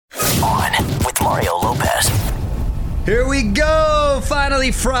Here we go.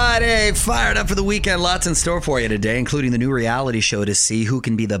 Finally Friday. Fired up for the weekend. Lots in store for you today, including the new reality show to see who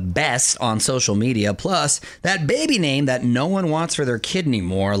can be the best on social media. Plus, that baby name that no one wants for their kid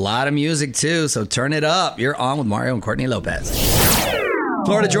anymore. A lot of music, too, so turn it up. You're on with Mario and Courtney Lopez.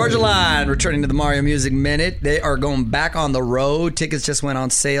 Florida-Georgia line, returning to the Mario Music Minute. They are going back on the road. Tickets just went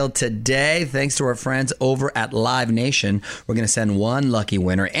on sale today. Thanks to our friends over at Live Nation. We're going to send one lucky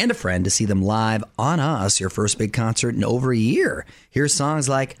winner and a friend to see them live on us, your first big concert in over a year. Here's songs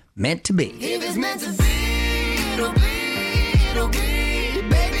like Meant to Be. If it's meant to be, it'll be, it'll be.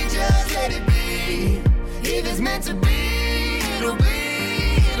 Baby, just let it be. If it's meant to be, it'll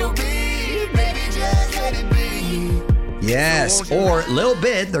be, it'll be. Baby, just let it be. Yes, or Lil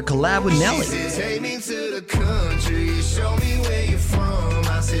Bit, their collab with Nelly. She said, take me to the country, show me where you're from.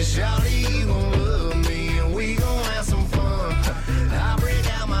 I said, shawty, you gon' love me, and we gon' have some fun. I break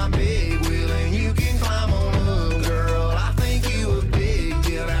out my big wheel, and you can climb on up, girl. I think you a big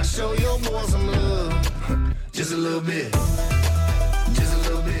deal. Now show your boy some love, just a little bit.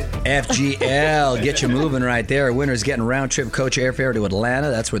 FGL, get you moving right there. Winner's getting round-trip coach airfare to Atlanta.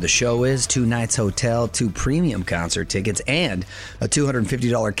 That's where the show is. 2 nights hotel, 2 premium concert tickets, and a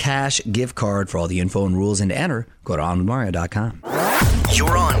 $250 cash gift card. For all the info and rules and to enter, go to onwithmario.com.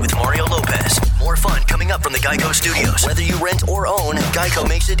 You're on with Mario Lopez. More fun coming up from the Geico Studios. Whether you rent or own, Geico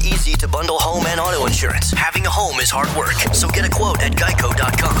makes it easy to bundle home and auto insurance. Having a home is hard work, so get a quote at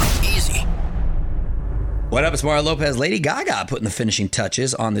geico.com. Easy. What up, it's Mario Lopez. Lady Gaga putting the finishing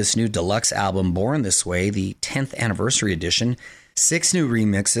touches on this new deluxe album, Born This Way, the 10th anniversary edition. 6 new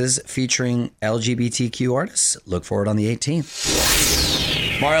remixes featuring LGBTQ artists. Look for it on the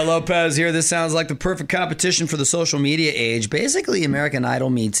 18th. Mario Lopez here. This sounds like the perfect competition for the social media age. Basically, American Idol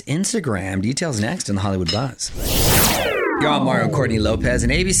meets Instagram. Details next in the Hollywood Buzz. You're on Mario and Courtney Lopez,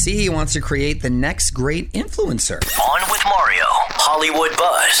 and ABC wants to create the next great influencer. On with Mario, Hollywood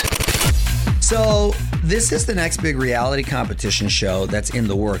Buzz. So this is the next big reality competition show that's in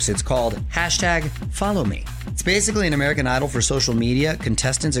the works. It's called #FollowMe. It's basically an American Idol for social media.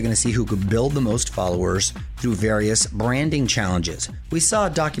 Contestants are going to see who could build the most followers through various branding challenges. We saw a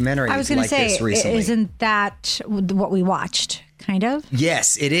documentary like this recently. Isn't that what we watched, kind of?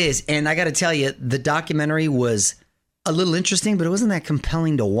 Yes, it is. And I got to tell you, the documentary was a little interesting, but it wasn't that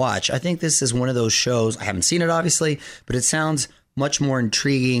compelling to watch. I think this is one of those shows. I haven't seen it, obviously, but it sounds much more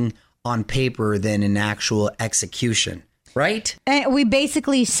intriguing on paper than in actual execution, right? And we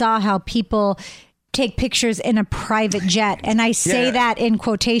basically saw how people take pictures in a private jet. And I say that in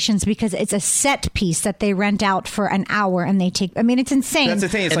quotations because it's a set piece that they rent out for an hour and they take, I mean, it's insane. That's the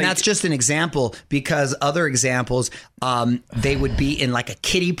thing. And that's just an example, because other examples, they would be in like a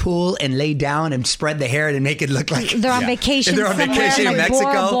kiddie pool and lay down and spread the hair and make it look like they're on vacation. They're on vacation in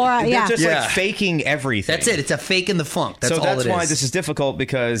Mexico. Bora Bora, They're just like faking everything. That's it. It's a fake in the funk. That's all it is. So that's why this is difficult,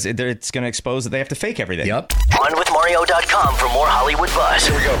 because it's going to expose that they have to fake everything. Yep. OnWithMario.com for more Hollywood buzz.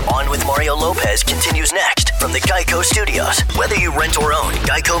 Here we go. On with Mario Lopez continues next from the Geico Studios. Whether you rent or own,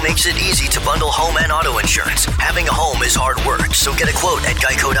 Geico makes it easy to bundle home and auto insurance. Having a home is hard work, so get a quote at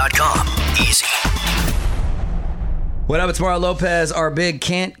geico.com. Easy. What up, it's Mario Lopez. Our big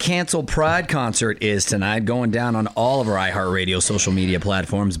Can't Cancel Pride concert is tonight, going down on all of our iHeartRadio social media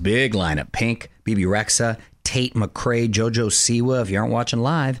platforms. Big lineup. Pink, BB Rexa, Tate McRae, JoJo Siwa. If you aren't watching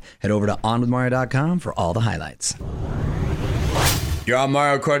live, head over to onwithmario.com for all the highlights. You're on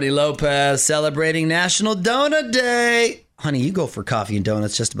Mario Courtney Lopez, celebrating National Donut Day. Honey, you go for coffee and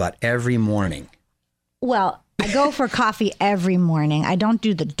donuts just about every morning. Well, I go for coffee every morning. I don't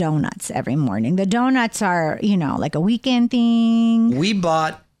do the donuts every morning. The donuts are, like a weekend thing. We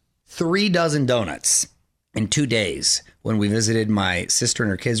bought 3 dozen donuts in 2 days when we visited my sister and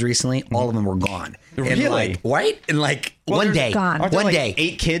her kids recently. All of them were gone. Really? Right? In one day. Gone. Aren't there One like day.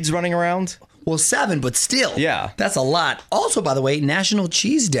 8 kids running around? Well, 7, but still. Yeah. That's a lot. Also, by the way, National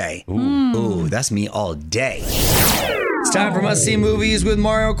Cheese Day. Ooh, that's me all day. It's time for Must See Movies with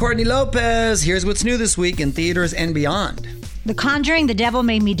Mario Courtney Lopez. Here's what's new this week in theaters and beyond. The Conjuring, The Devil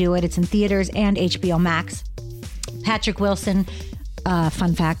Made Me Do It. It's in theaters and HBO Max. Patrick Wilson,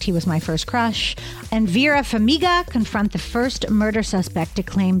 fun fact, he was my first crush. And Vera Farmiga confront the first murder suspect to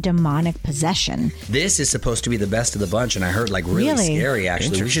claim demonic possession. This is supposed to be the best of the bunch, and I heard really scary,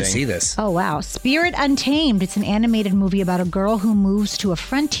 actually. We should see this. Oh, wow. Spirit Untamed. It's an animated movie about a girl who moves to a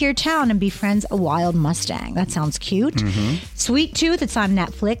frontier town and befriends a wild Mustang. That sounds cute. Mm-hmm. Sweet Tooth. It's on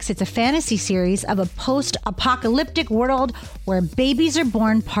Netflix. It's a fantasy series of a post-apocalyptic world where babies are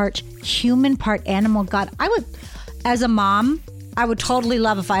born part human, part animal. God, I would, as a mom, I would totally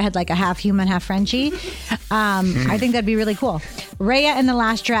love if I had like a half human, half Frenchie. I think that'd be really cool. Raya and the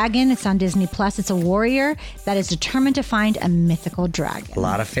Last Dragon. It's on Disney Plus. It's a warrior that is determined to find a mythical dragon. A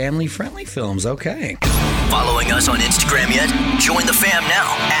lot of family-friendly films. Okay. Following us on Instagram yet? Join the fam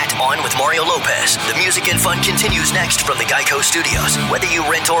now at On With Mario Lopez. The music and fun continues next from the Geico Studios. Whether you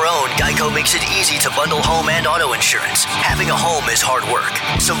rent or own, Geico makes it easy to bundle home and auto insurance. Having a home is hard work,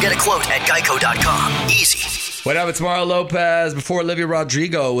 so get a quote at geico.com. Easy. What up, it's Mario Lopez. Before Olivia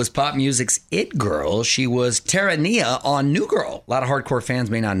Rodrigo was pop music's it girl, she was Terania on New Girl. A lot of hardcore fans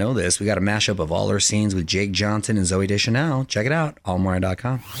may not know this. We got a mashup of all her scenes with Jake Johnson and Zooey Deschanel. Check it out,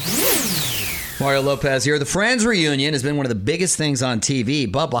 allmario.com. Mario Lopez here. The Friends reunion has been one of the biggest things on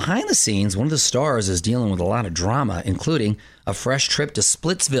TV, but behind the scenes, one of the stars is dealing with a lot of drama, including a fresh trip to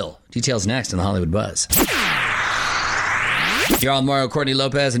Splitsville. Details next in the Hollywood Buzz. You're on Mario, Courtney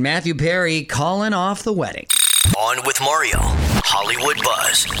Lopez, and Matthew Perry calling off the wedding. On With Mario, Hollywood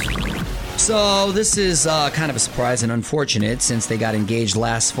Buzz. So this is kind of a surprise and unfortunate. Since they got engaged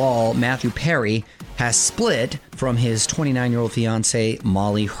last fall, Matthew Perry has split from his 29-year-old fiancee,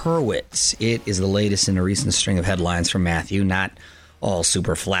 Molly Hurwitz. It is the latest in a recent string of headlines from Matthew, not all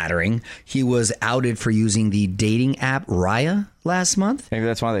super flattering. He was outed for using the dating app Raya last month. Maybe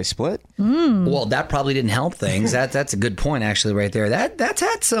that's why they split? Well, that probably didn't help things. That's a good point, actually, right there. That's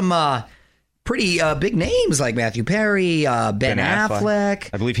had some pretty big names like Matthew Perry, Ben Affleck.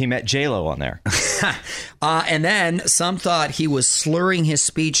 I believe he met J-Lo on there. And then some thought he was slurring his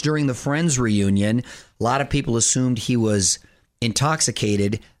speech during the Friends reunion. A lot of people assumed he was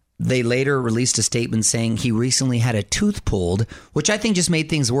intoxicated. They later released a statement saying he recently had a tooth pulled, which I think just made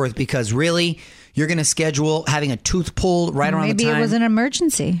things worse because really, you're going to schedule having a tooth pulled right around the time. Maybe it was an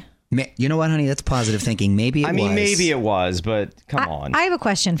emergency. You know what, honey? That's positive thinking. Maybe it was. Maybe it was, but come on. I have a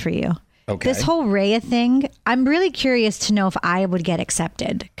question for you. Okay. This whole Raya thing, I'm really curious to know if I would get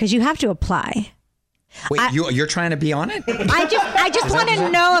accepted because you have to apply. Wait, you're trying to be on it? I just want to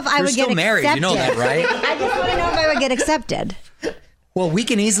know if I would get accepted. You're still married, you know that, right? I just want to know if I would get accepted. Well, we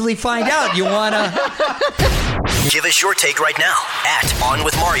can easily find out. You want to... Give us your take right now at On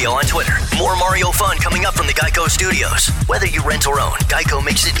With Mario on Twitter. More Mario fun coming up from the Geico Studios. Whether you rent or own, Geico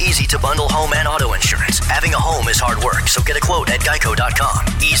makes it easy to bundle home and auto insurance. Having a home is hard work, so get a quote at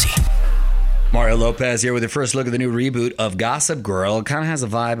geico.com. Easy. Mario Lopez here with your first look at the new reboot of Gossip Girl. It kind of has a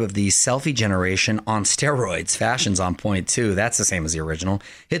vibe of the selfie generation on steroids. Fashion's on point, too. That's the same as the original.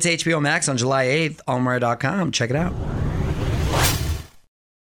 Hits HBO Max on July 8th. allmario.com. Check it out.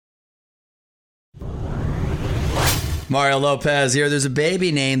 Mario Lopez here. There's a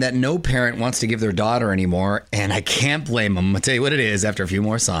baby name that no parent wants to give their daughter anymore, and I can't blame them. I'll tell you what it is after a few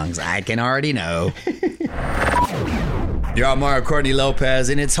more songs. I can already know. You're on Mario, Courtney Lopez,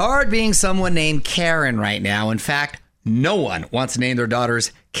 and it's hard being someone named Karen right now. In fact, no one wants to name their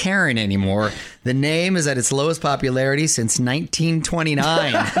daughters Karen anymore. The name is at its lowest popularity since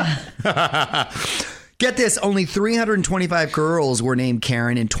 1929. Get this, only 325 girls were named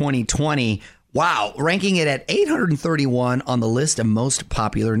Karen in 2020. Wow, ranking it at 831 on the list of most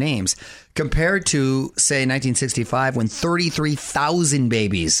popular names, compared to, say, 1965 when 33,000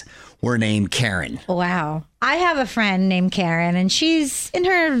 babies were named Karen. Wow. I have a friend named Karen, and she's in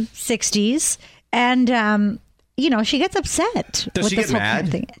her 60s, and she gets upset. Does she get mad?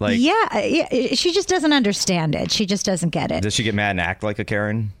 Thing. Yeah, she just doesn't understand it. She just doesn't get it. Does she get mad and act like a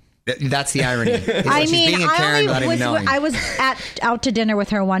Karen? That's the irony. I mean, being a Karen without even knowing. I was out to dinner with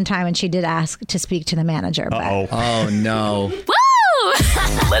her one time, and she did ask to speak to the manager. But... Oh, no.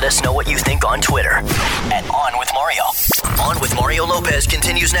 Let us know what you think on Twitter at On With Mario. On With Mario Lopez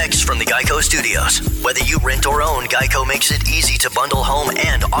continues next from the Geico Studios. Whether you rent or own, Geico makes it easy to bundle home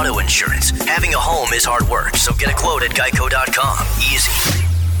and auto insurance. Having a home is hard work, so get a quote at geico.com. Easy.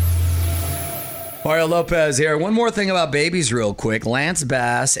 Mario Lopez here. One more thing about babies real quick. Lance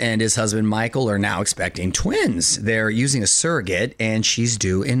Bass and his husband Michael are now expecting twins. They're using a surrogate, and she's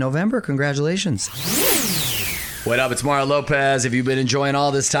due in November. Congratulations. What up? It's Mario Lopez. If you've been enjoying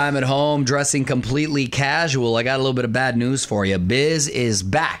all this time at home, dressing completely casual, I got a little bit of bad news for you. Biz is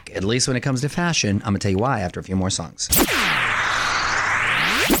back, at least when it comes to fashion. I'm going to tell you why after a few more songs.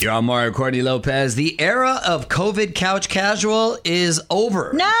 You're on Mario, Courtney Lopez. The era of COVID couch casual is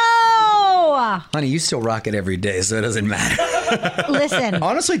over. No! Honey, you still rock it every day, so it doesn't matter. Listen.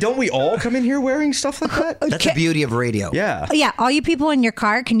 Honestly, don't we all come in here wearing stuff like that? That's the beauty of radio. Yeah. Yeah, all you people in your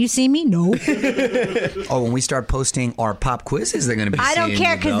car, can you see me? No. Oh, when we start posting our pop quizzes, they're going to be I don't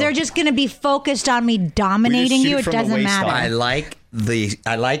care, because they're just going to be focused on me dominating you. It doesn't matter.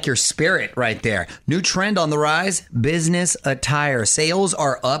 I like your spirit right there. New trend on the rise, business attire. Sales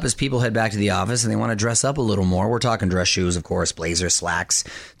are up as people head back to the office and they want to dress up a little more. We're talking dress shoes, of course, blazers, slacks.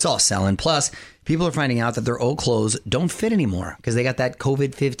 It's all selling. Plus, people are finding out that their old clothes don't fit anymore because they got that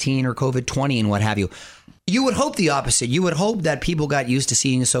COVID-15 or COVID-20 and what have you. You would hope the opposite. You would hope that people got used to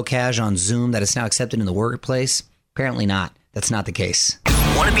seeing you so cash on Zoom that it's now accepted in the workplace. Apparently not. That's not the case.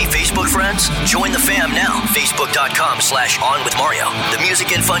 Want to be Facebook friends? Join the fam now. Facebook.com/OnWithMario. The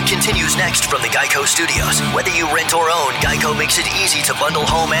music and fun continues next from the Geico Studios. Whether you rent or own, Geico makes it easy to bundle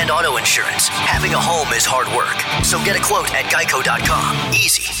home and auto insurance. Having a home is hard work. So get a quote at Geico.com.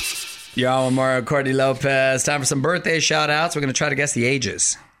 Easy. Yo, I'm Mario Courtney Lopez. Time for some birthday shout-outs. We're going to try to guess the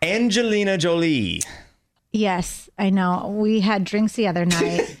ages. Angelina Jolie. Yes, I know. We had drinks the other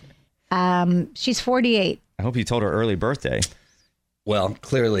night. She's 48. I hope you told her early birthday. Well,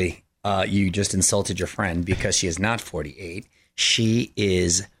 clearly, you just insulted your friend because she is not 48. She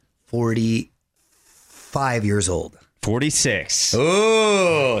is 45 years old. 46.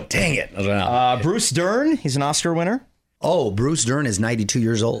 Oh, dang it. I don't know. Bruce Dern, he's an Oscar winner. Oh, Bruce Dern is 92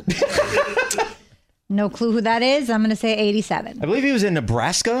 years old. No clue who that is. I'm going to say 87. I believe he was in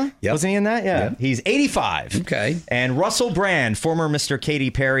Nebraska. Yep. Wasn't he in that? Yeah. Yep. He's 85. Okay. And Russell Brand, former Mr.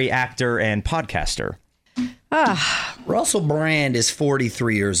 Katy Perry actor and podcaster. Russell Brand is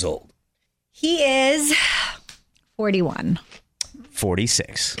 43 years old. He is 41.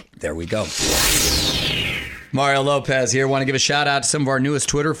 46. There we go. Mario Lopez here. Want to give a shout out to some of our newest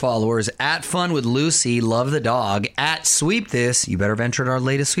Twitter followers. At Fun with Lucy, love the dog. At Sweep This, you better have entered our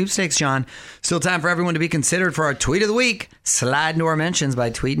latest sweepstakes, John. Still time for everyone to be considered for our tweet of the week. Slide into our mentions by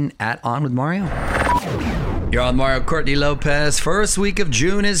tweeting at On With Mario. You're on Mario Courtney Lopez. First week of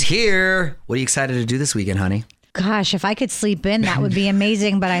June is here. What are you excited to do this weekend, honey? Gosh, if I could sleep in, that would be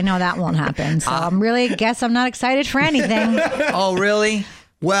amazing, but I know that won't happen. So I'm not excited for anything. Oh, really?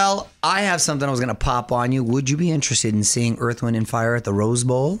 Well, I have something I was going to pop on you. Would you be interested in seeing Earth, Wind, and Fire at the Rose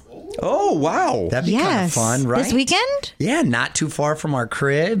Bowl? Oh, wow. That'd be kind of fun, right? This weekend? Yeah, not too far from our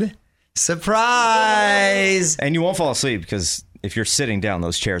crib. Surprise! And you won't fall asleep because if you're sitting down,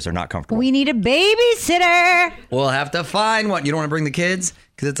 those chairs are not comfortable. We need a babysitter. We'll have to find one. You don't want to bring the kids?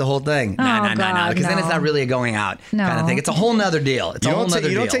 Because it's a whole thing. No. Because then it's not really a going out kind of thing. It's a whole nother deal. It's a whole nother deal.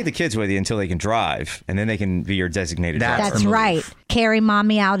 You don't take the kids with you until they can drive, and then they can be your designated driver. That's right. Carry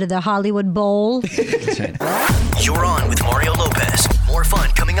mommy out of the Hollywood Bowl. You're on with Mario Lopez. More fun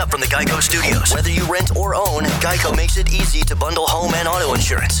coming up from the Geico Studios. Whether you rent or own, Geico makes it easy to bundle home and auto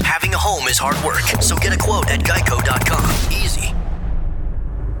insurance. Having a home is hard work. So get a quote at Geico.com. Easy.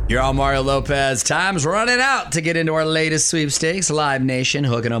 You're on Mario Lopez. Time's running out to get into our latest sweepstakes. Live Nation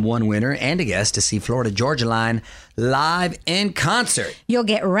hooking up one winner and a guest to see Florida Georgia Line live in concert. You'll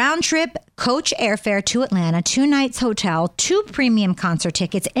get round trip coach airfare to Atlanta, 2 nights hotel, 2 premium concert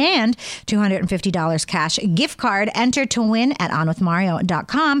tickets, and $250 cash gift card. Enter to win at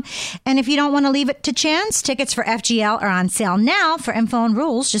onwithmario.com. And if you don't want to leave it to chance, tickets for FGL are on sale now. For info and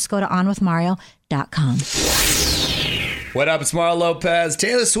rules, just go to onwithmario.com. What up, it's Mario Lopez.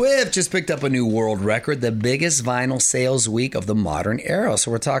 Taylor Swift just picked up a new world record, the biggest vinyl sales week of the modern era.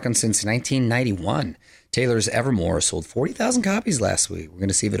 So we're talking since 1991. Taylor's Evermore sold 40,000 copies last week. We're going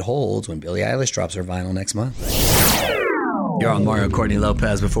to see if it holds when Billie Eilish drops her vinyl next month. You're on Mario Courtney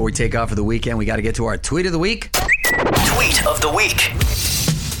Lopez. Before we take off for the weekend, we got to get to our tweet of the week. Tweet of the week.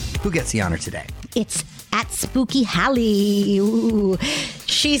 Who gets the honor today? It's at Spooky Hallie. Ooh.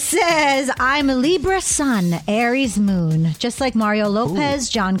 She says, I'm a Libra sun, Aries moon. Just like Mario Lopez,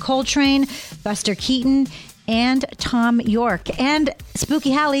 John Coltrane, Buster Keaton, and Tom York. And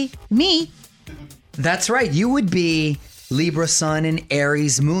Spooky Hallie, me. That's right. You would be Libra sun and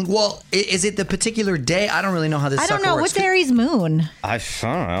Aries moon. Well, is it the particular day? I don't really know how this I don't know. works. What's Aries moon? I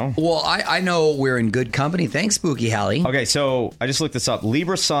don't know. Well, I know we're in good company. Thanks, Spooky Hallie. Okay, so I just looked this up.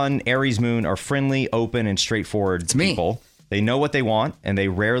 Libra Sun, Aries Moon are friendly, open, and straightforward people. They know what they want, and they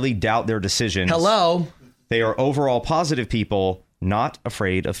rarely doubt their decisions. Hello. They are overall positive people, not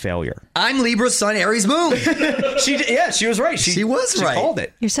afraid of failure. I'm Libra sun, Aries moon. She was right. She was right. She called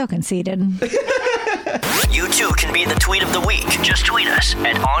it. You're so conceited. You too can be the tweet of the week. Just tweet us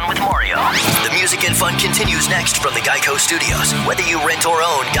at On With Mario. The music and fun continues next from the Geico Studios. Whether you rent or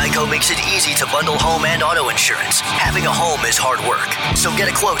own, Geico makes it easy to bundle home and auto insurance. Having a home is hard work. So get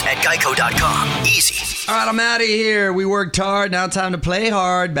a quote at Geico.com. Easy. All right, I'm out of here. We worked hard. Now time to play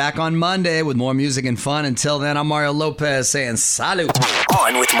hard. Back on Monday with more music and fun. Until then, I'm Mario Lopez saying salute.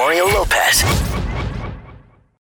 On with Mario Lopez.